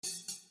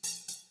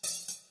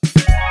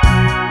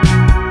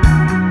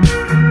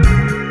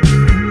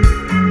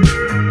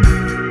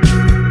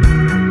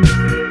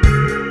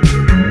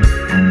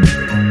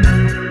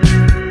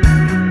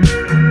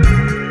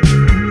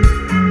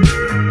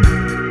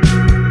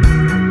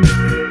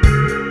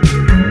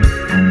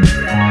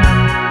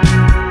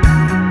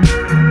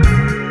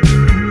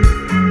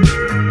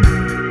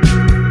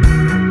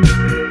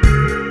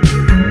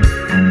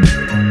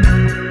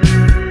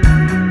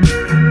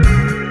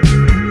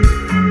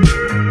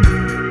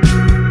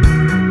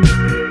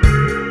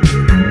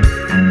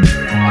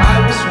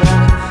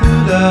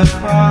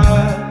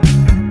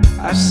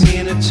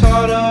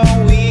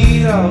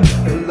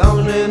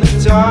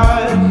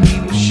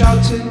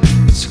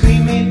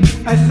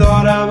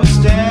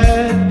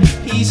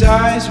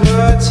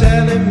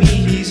telling me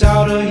he's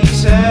out of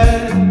his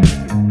head.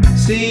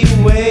 Stay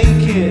awake,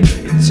 kid,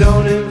 and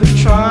don't even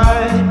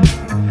try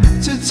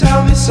to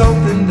tell me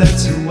something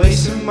that's a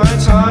waste of my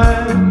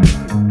time.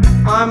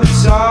 I'm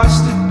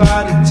exhausted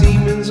by the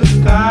demons of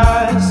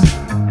past,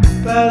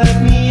 but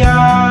let me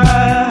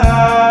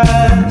ask,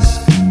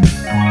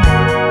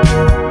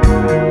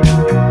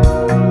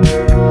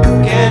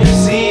 can you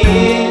see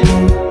it?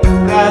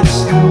 That's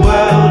the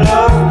world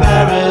of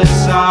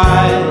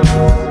parasites.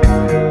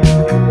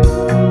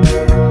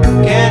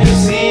 Can you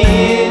see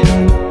it?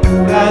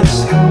 That's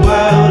the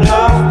world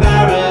of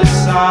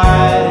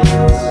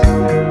parasites.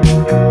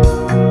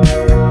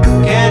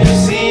 Can you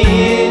see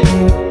it?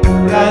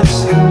 That's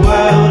the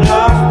world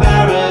of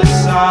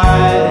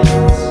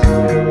parasites.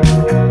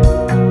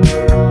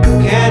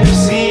 Can you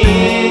see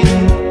it?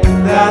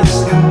 That's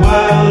the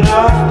world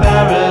of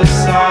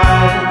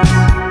parasites.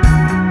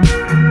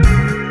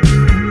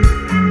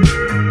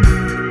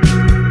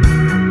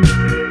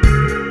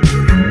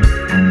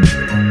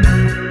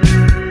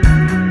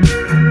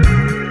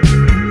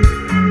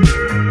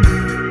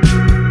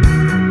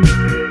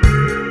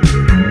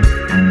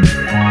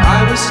 I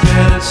was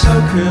scared and so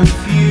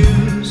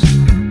confused.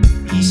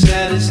 He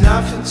said there's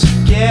nothing to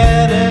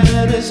get and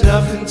there's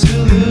nothing to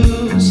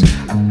lose.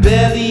 I'm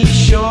barely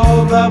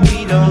sure, but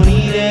we don't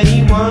need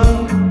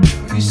anyone,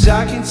 'cause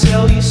I can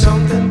tell you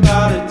something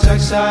about a dark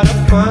side of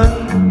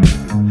fun.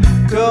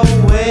 Go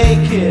away,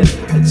 kid,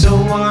 I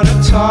don't wanna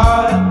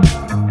talk.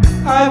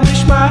 I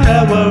wish my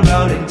hair were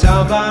running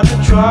down by the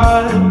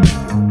drive.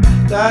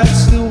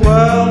 That's